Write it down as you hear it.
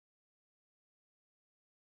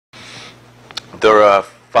There are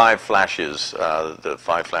 5 flashes, the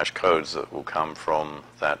 5 flash codes that will come from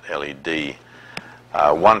that LED.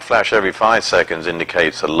 1 flash every 5 seconds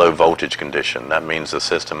indicates a low voltage condition. That means the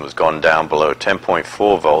system has gone down below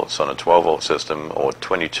 10.4 volts on a 12-volt system or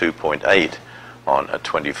 22.8 on a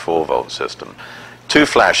 24-volt system. 2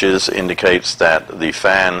 flashes indicates that the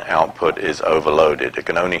fan output is overloaded. It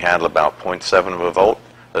can only handle about 0.7 of a volt,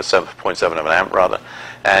 0.7 of an amp rather.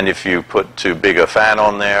 And if you put too big a fan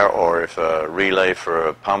on there, or if a relay for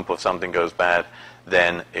a pump or something goes bad,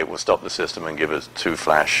 then it will stop the system and give us 2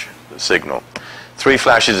 flash signal. 3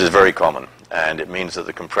 flashes is very common, and it means that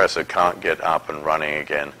the compressor can't get up and running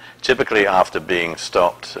again. Typically after being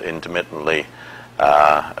stopped intermittently,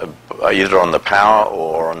 either on the power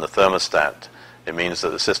or on the thermostat, it means that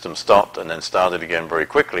the system stopped and then started again very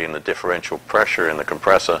quickly, and the differential pressure in the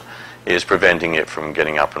compressor is preventing it from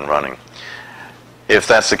getting up and running. If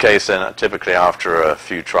that's the case, then typically after a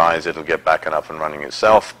few tries it'll get back and up and running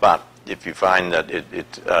itself. But if you find that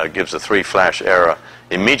it gives a 3 flash error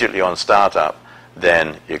immediately on startup,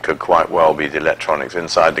 then it could quite well be the electronics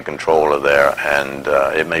inside the controller there, and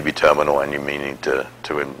it may be terminal and you may need to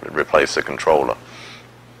replace the controller.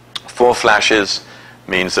 4 flashes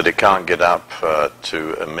means that it can't get up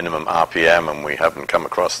to a minimum RPM, and we haven't come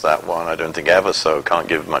across that one, I don't think ever, so can't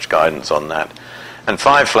give much guidance on that. And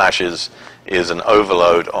 5 flashes is an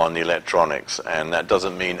overload on the electronics, and that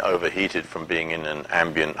doesn't mean overheated from being in an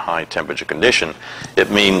ambient high temperature condition. It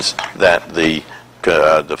means that the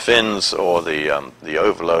fins or the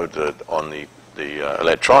overload on the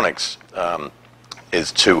electronics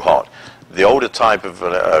is too hot. The older type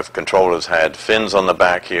of controllers had fins on the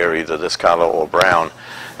back here, either this color or brown,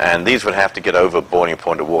 and these would have to get over boiling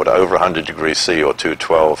point of water, over 100 degrees C or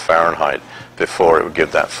 212 Fahrenheit, before it would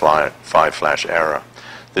give that 5 flash error.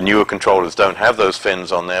 The newer controllers don't have those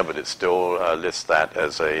fins on there, but it still lists that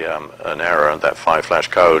as an error, that 5 flash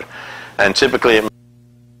code. And typically it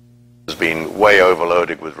has been way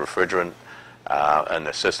overloaded with refrigerant, and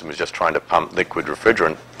the system is just trying to pump liquid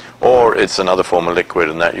refrigerant, or it's another form of liquid,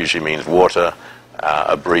 and that usually means water,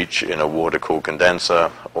 a breach in a water-cooled condenser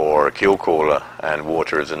or a keel cooler, and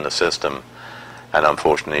water is in the system. And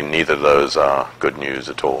unfortunately neither of those are good news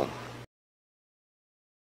at all.